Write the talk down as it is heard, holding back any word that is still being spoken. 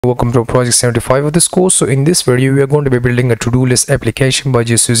Welcome to project 75 of this course. So in this video we are going to be building a to-do list application by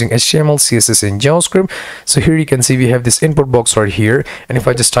just using HTML, CSS and JavaScript. So here you can see we have this input box right here, and if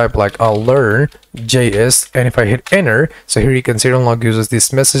I just type like I'll learn JS and if I hit enter, so here you can see it will now gives us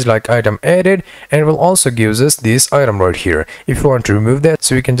this message like item added, and it will also gives us this item right here. If you want to remove that,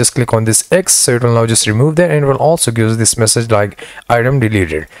 so we can just click on this X, so it will now just remove that, and it will also give us this message like item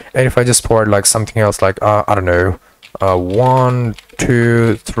deleted. And if I just provide like something else like I don't know, 1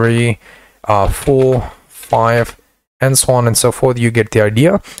 2 3 4 5 and so on and so forth, you get the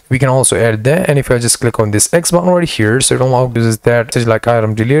idea. We can also add that, and if I just click on this X button right here, so it will now use that like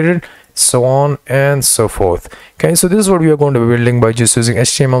item deleted, so on and so forth. Okay, so this is what we are going to be building by just using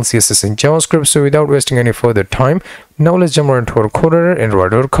HTML, CSS and JavaScript. So without wasting any further time, now let's jump right into our code editor and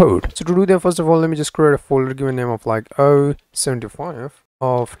write our code. So to do that, first of all, let me just create a folder, give a name of like 075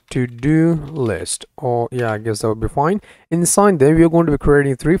 of to-do list, or yeah, I guess that would be fine. Inside there we are going to be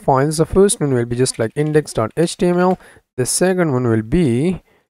creating 3 files. The first one will be just like index.html, the second one will be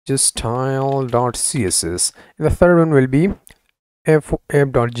just style.css, and the third one will be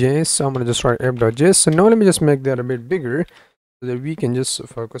app.js. so I'm going to just write app.js. so now let me just make that a bit bigger so that we can just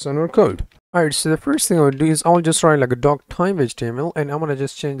focus on our code. Alright, so the first thing I'll do is I'll just write like a doc type HTML, and I'm gonna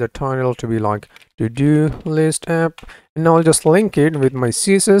just change the title to be like to-do list app, and I'll just link it with my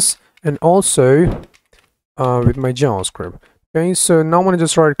CSS and also with my JavaScript. Okay, so now I'm gonna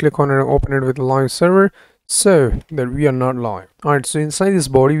just right click on it and open it with the live server so that we are not live. Alright, so inside this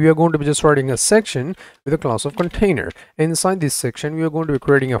body we are going to be just writing a section with a class of container. Inside this section we are going to be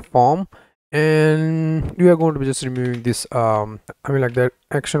creating a form, and we are going to be just removing this like that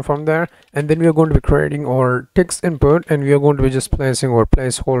action from there, and then we are going to be creating our text input, and we are going to be just placing our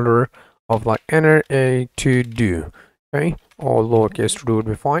placeholder of like enter a to do. Okay, or lowercase to do would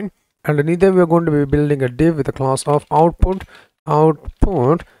be fine. Underneath that we are going to be building a div with a class of output,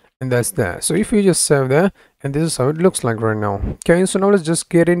 and that's that. So if you just save that, and this is how it looks like right now. Okay, so now let's just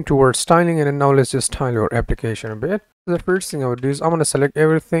get into our styling, and then now let's just style our application a bit. So the first thing I would do is I'm going to select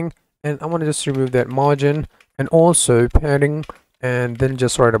everything, and I'm gonna just remove that margin and also padding, and then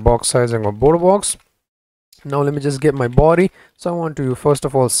just write a box sizing or border box. Now let me just get my body. So I want to first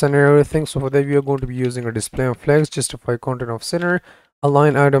of all center everything. So for that we are going to be using a display of flex, justify content of center,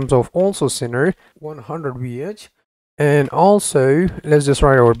 align items of also center, 100 VH, and also let's just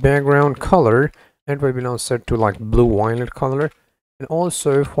write our background color, and will be now set to like blue violet color, and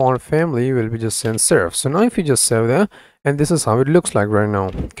also font family will be just sans serif. So now if you just save that, and this is how it looks like right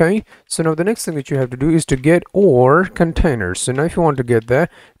now. Okay, so now the next thing that you have to do is to get our containers. So now if you want to get that,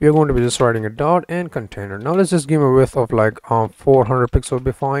 we are going to be just writing a dot and container. Now let's just give a width of like 400 pixels will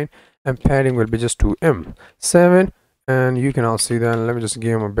be fine, and padding will be just 2M7, and you can all see that. Let me just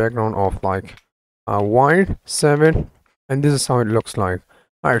give him a background of like white 7, and this is how it looks like.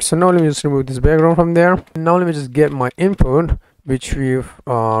 Alright, so now let me just remove this background from there. Now let me just get my input, which we've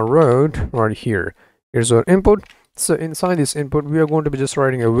wrote right here. Here's our input. So inside this input we are going to be just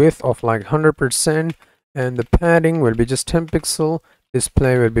writing a width of like 100%, and the padding will be just 10 pixel,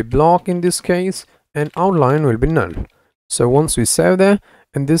 display will be block in this case, and outline will be none. So once we save that,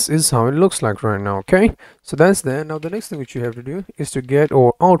 and this is how it looks like right now. Okay, so that's that. Now the next thing which you have to do is to get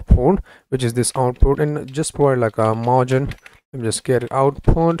our output, which is this output, and just provide like a margin. Let me just get it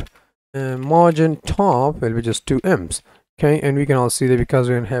output, and margin top will be just 2Ms. Okay, and we can all see that because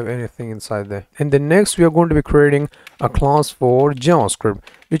we don't have anything inside there. And then next we are going to be creating a class for JavaScript,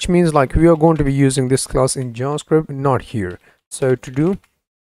 which means like we are going to be using this class in JavaScript, not here. So to do,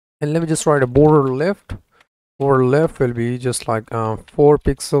 and let me just write a border left. Border left will be just like 4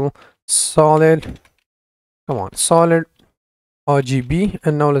 pixel solid, come on, solid RGB,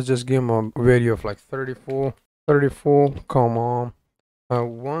 and now let's just give them a value of like 34 comma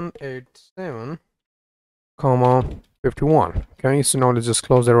 187 comma 51. Okay, so now let's just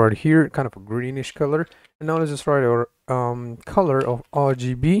close that right here, kind of a greenish color, and now let's just write our color of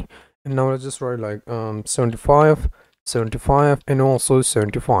RGB, and now let's just write like 75 and also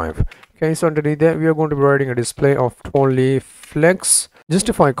 75. Okay, so underneath that we are going to be writing a display of totally flex,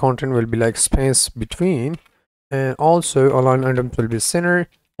 justify content will be like space between, and also align items will be center,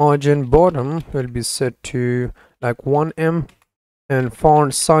 margin bottom will be set to like 1M, and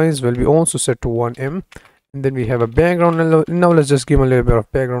font size will be also set to 1M. And then we have a background, and now let's just give a little bit of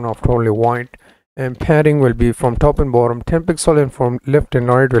background of totally white, and padding will be from top and bottom 10 pixel, and from left and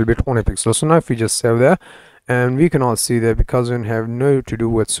right will be 20 pixels. So now if we just save that, and we can all see that because we have no to do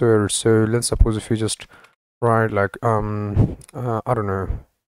whatsoever. So let's suppose if we just write like I don't know,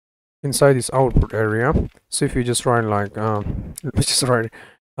 inside this output area, so if you just write like let's just write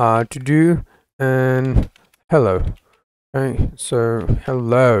to do and hello, Okay, so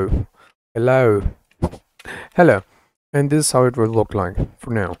hello, hello, and this is how it will look like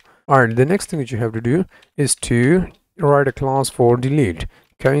for now. Alright, the next thing that you have to do is to write a class for delete.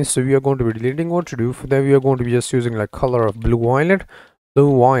 Okay, so we are going to be deleting. What to do for that, we are going to be just using like color of blue violet,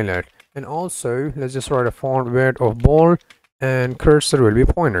 and also let's just write a font weight of bold, and cursor will be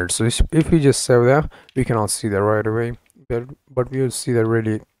pointer. So if we just save that, we cannot see that right away, but we will see that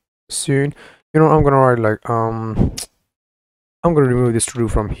really soon. You know, I'm gonna write like I'm going to remove this to do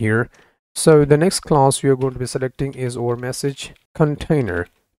from here. So the next class we are going to be selecting is our message container,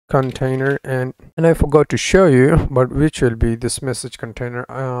 and I forgot to show you, but which will be this message container.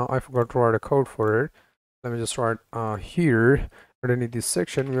 I forgot to write a code for it. Let me just write here underneath this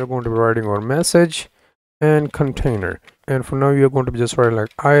section. We are going to be writing our message and container, and for now we are going to be just writing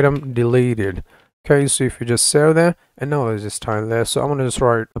like item deleted. Okay, so if you just save that, and now let's just time that. So I'm going to just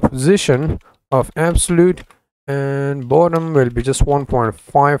write a position of absolute, and bottom will be just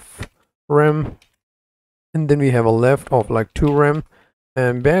 1.5 rem, and then we have a left of like 2 rem,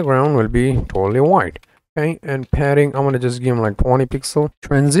 and background will be totally white. Okay, and padding I'm gonna just give him like 20 pixel.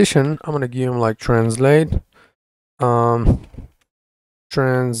 Transition I'm gonna give him like translate, oh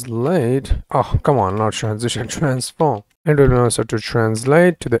come on, not transition, transform, and it will also to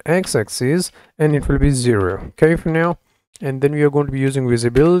translate to the x-axis, and it will be 0. Okay, for now. And then we are going to be using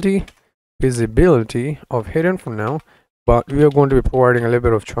visibility of hidden for now, but we are going to be providing a little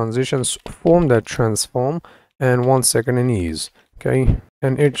bit of transitions from that transform, and 1 second in ease. Okay,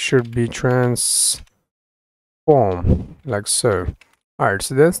 and it should be transform like so. Alright,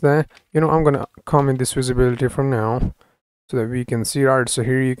 so that's that. You know, I'm gonna comment this visibility from now so that we can see. Alright, so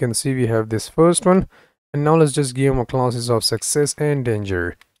here you can see we have this first one, and now let's just give them a classes of success and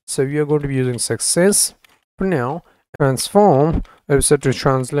danger. So we are going to be using success for now. Transform will be set to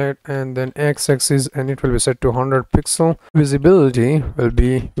translate, and then x-axis, and it will be set to 100 pixel. Visibility will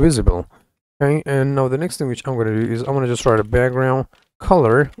be visible. Okay, and now the next thing which I'm going to do is I'm going to just write a background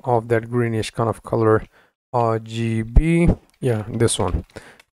color of that greenish kind of color, RGB, yeah, this one.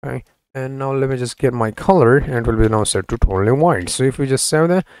 Okay, and now let me just get my color, and it will be now set to totally white. So if we just save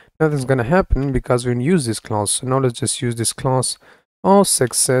that, nothing's going to happen because we use this class. So now let's just use this class of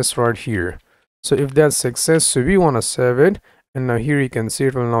success right here. So if that's success, so we want to save it, and now here you can see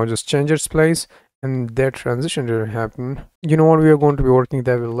it will now just change its place, and that transition didn't happen. You know what, we are going to be working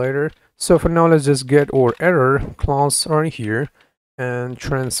that with later. So for now, let's just get our error class right here, and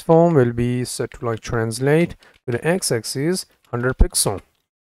transform will be set to like translate to the x-axis 100 pixel,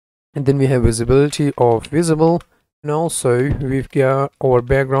 and then we have visibility of visible, and also we've got our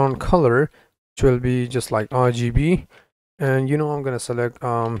background color which will be just like RGB. And you know, I'm gonna select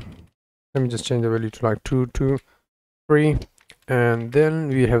let me just change the value to like 223, and then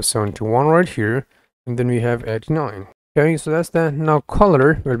we have 71 right here, and then we have 89. Okay, so that's that. Now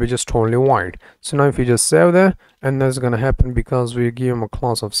color will be just totally white. So now if you just save that, and that's gonna happen because we give them a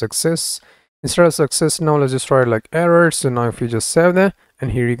class of success instead of success. Now let's just write like error. So now if you just save that,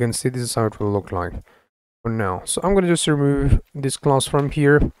 and here you can see this is how it will look like for now. So I'm gonna just remove this class from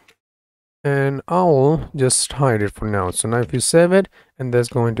here, and I'll just hide it for now. So now if you save it, and that's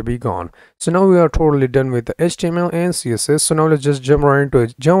going to be gone. So now we are totally done with the HTML and CSS. So now let's just jump right into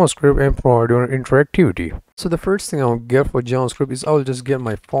JavaScript and provide your interactivity. So the first thing I'll get for JavaScript is I'll just get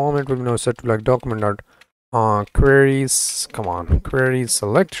my form. It will be now set to like document.queries, query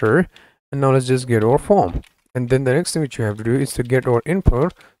selector, and now let's just get our form. And then the next thing which you have to do is to get our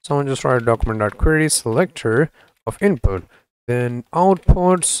input. So I'll just write document.query selector of input, then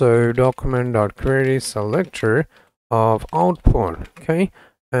output, so document.query selector of output. Okay,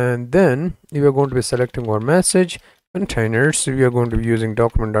 and then we are going to be selecting our message container. So we are going to be using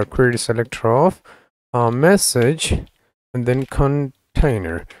document.query selector of message, and then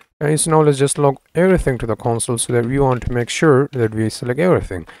container. Okay, so now let's just log everything to the console so that we want to make sure that we select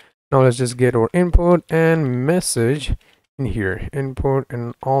everything. Now let's just get our input and message in here, input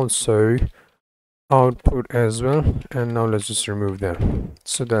and also output as well, and now let's just remove them.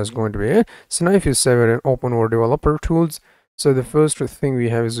 So that's going to be it. So now if you save it and open our developer tools, so the first thing we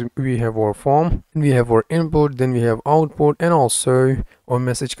have is we have our form, and we have our input, then we have output, and also our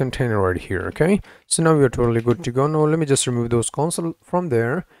message container right here. Okay, so now we are totally good to go. Now let me just remove those console from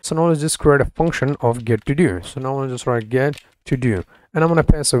there. So now let's just create a function of get to do. So now I'll just write get to do, and I'm going to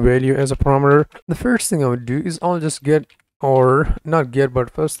pass a value as a parameter. The first thing I would do is I'll just get, or not get, but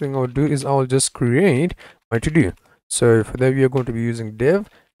first thing I'll do is I'll just create my to do. So for that we are going to be using div,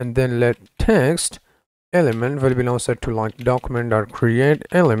 and then let text element will be now set to like document.create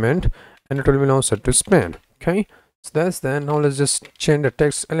element, and it will be now set to span. Okay, so that's that. Now let's just change the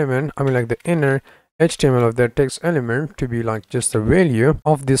text element, I mean like the inner HTML of that text element to be like just the value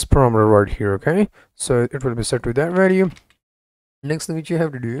of this parameter right here. Okay, so it will be set to that value. Next thing which you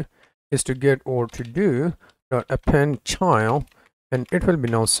have to do is to get or to do dot append child, and it will be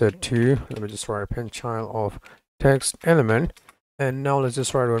now set to, let me just write append child of text element. And now let's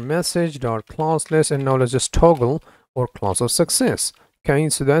just write our message dot class list, and now let's just toggle our class of success. Okay,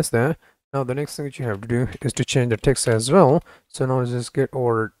 so that's that. Now the next thing that you have to do is to change the text as well. So now let's just get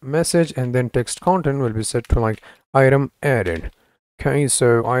our message, and then text content will be set to like item added. Okay,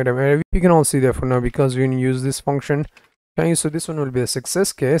 so item added, you can all see that for now because we use this function. Okay, so this one will be a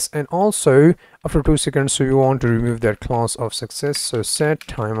success case, and also after 2 seconds, so we want to remove that class of success. So set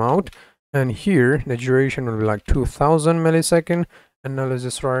timeout, and here the duration will be like 2000 millisecond. And now let's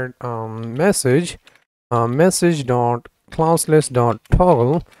just write message dot class list dot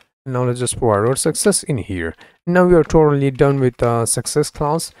toggle. Now let's just provide our success in here. Now we are totally done with the success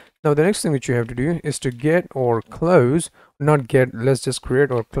class. Now the next thing which you have to do is to get or close, not get, let's just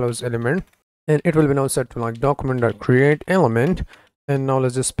create or close element. And it will be now set to like document.create element. And now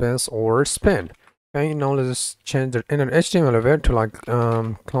let's just pass or span. Okay, now let's just change the inner HTML of it to like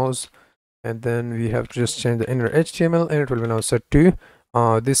close, and then we have to just change the inner HTML, and it will be now set to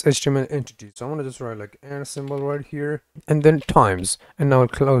this HTML entity. So I'm gonna just write like and symbol right here, and then times, and now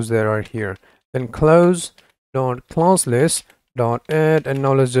close there right here. Then close dot class list dot add, and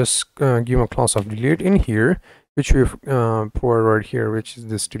now let's just give a class of delete in here, which we've provided right here, which is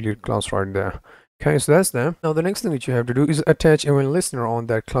this delete class right there. Okay, so that's that. Now the next thing that you have to do is attach event listener on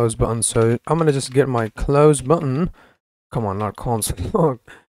that close button. So I'm gonna just get my close button, come on, not console,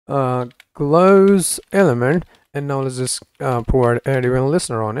 close element, and now let's just provide add event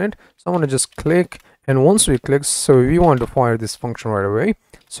listener on it. So I'm gonna just click, and once we click, so we want to fire this function right away.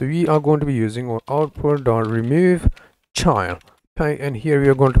 So we are going to be using our output dot remove child. Okay, and here we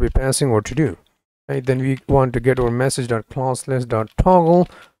are going to be passing what to do. Okay, then we want to get our message dot class list dot toggle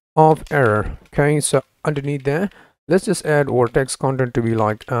of error. Okay, so underneath that, let's just add our text content to be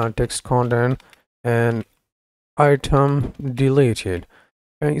like text content and item deleted.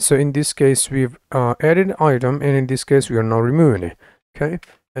 Okay, so in this case we've added item, and in this case we are now removing it. Okay,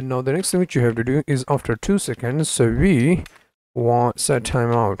 and now the next thing which you have to do is after 2 seconds, so we want set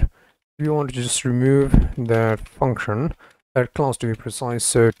timeout. We want to just remove that function, that class to be precise,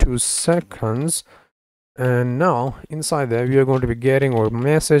 so 2 seconds. And now inside there we are going to be getting our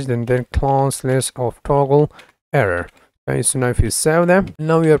message and then class list of toggle error. Okay, so now if you save them,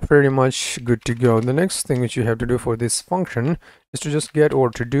 now we are pretty much good to go. The next thing which you have to do for this function is to just get or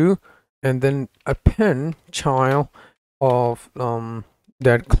to do, and then append child of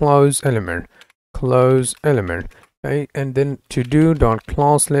that close element. Okay, and then to do dot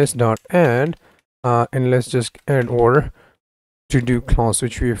class list dot add, and let's just add or to do class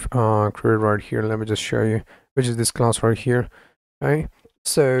which we've created right here. Let me just show you, which is this class right here. Okay,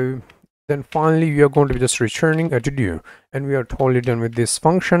 so then finally we are going to be just returning a to do, and we are totally done with this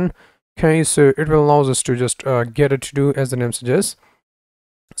function. Okay, so it will allow us to just get a to do as the name suggests.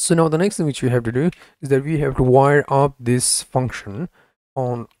 So now the next thing which we have to do is that we have to wire up this function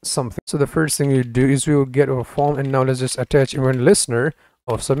on something. So the first thing we do is we will get our form, and now let's just attach event listener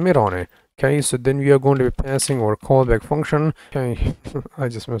of submit on it. Okay, so then we are going to be passing our callback function. Okay, I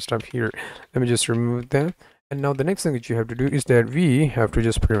just messed up here. Let me just remove that. And now the next thing that you have to do is that we have to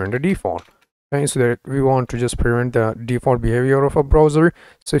just prevent the default. Okay, so that we want to just prevent the default behavior of a browser.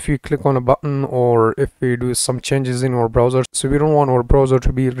 So if you click on a button, or if we do some changes in our browser, so we don't want our browser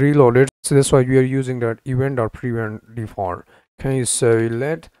to be reloaded. So that's why we are using that event.prevent default. Okay, so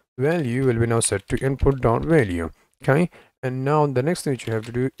let value will be now set to input.value. Okay, and now the next thing that you have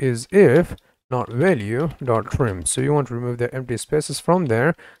to do is if not value dot trim. So you want to remove the empty spaces from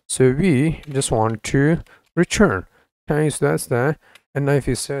there. So we just want to return. Okay, so that's that. And now if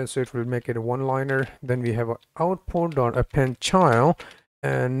you say, so it will make it a one-liner. Then we have a output dot append child,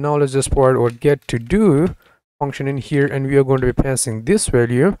 and now let's just provide our get to do function in here, and we are going to be passing this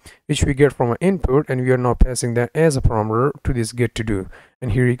value which we get from an input, and we are now passing that as a parameter to this get to do.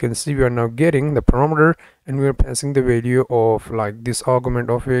 And here you can see we are now getting the parameter, and we are passing the value of like this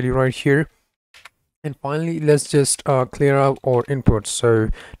argument of value right here. And finally let's just clear up our input. So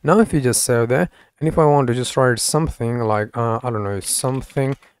now if you just save that, and if I want to just write something like I don't know,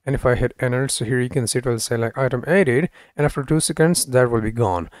 something, and if I hit enter, so here you can see it will say like item added, and after 2 seconds that will be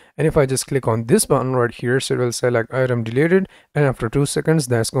gone. And if I just click on this button right here, so it will say like item deleted, and after 2 seconds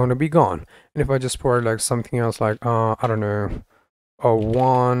that's going to be gone. And if I just provide like something else like I don't know,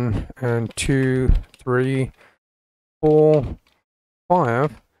 1 and 2 3 4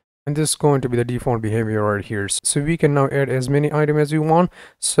 5, and this is going to be the default behavior right here. So we can now add as many items as we want.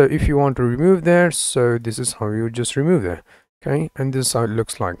 So if you want to remove that, so this is how you just remove that. Okay, and this is how it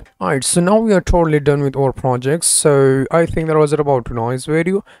looks like. Alright, so now we are totally done with our projects. So I think that was it about tonight's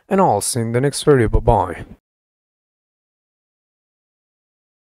video, and I'll see you in the next video. Bye bye.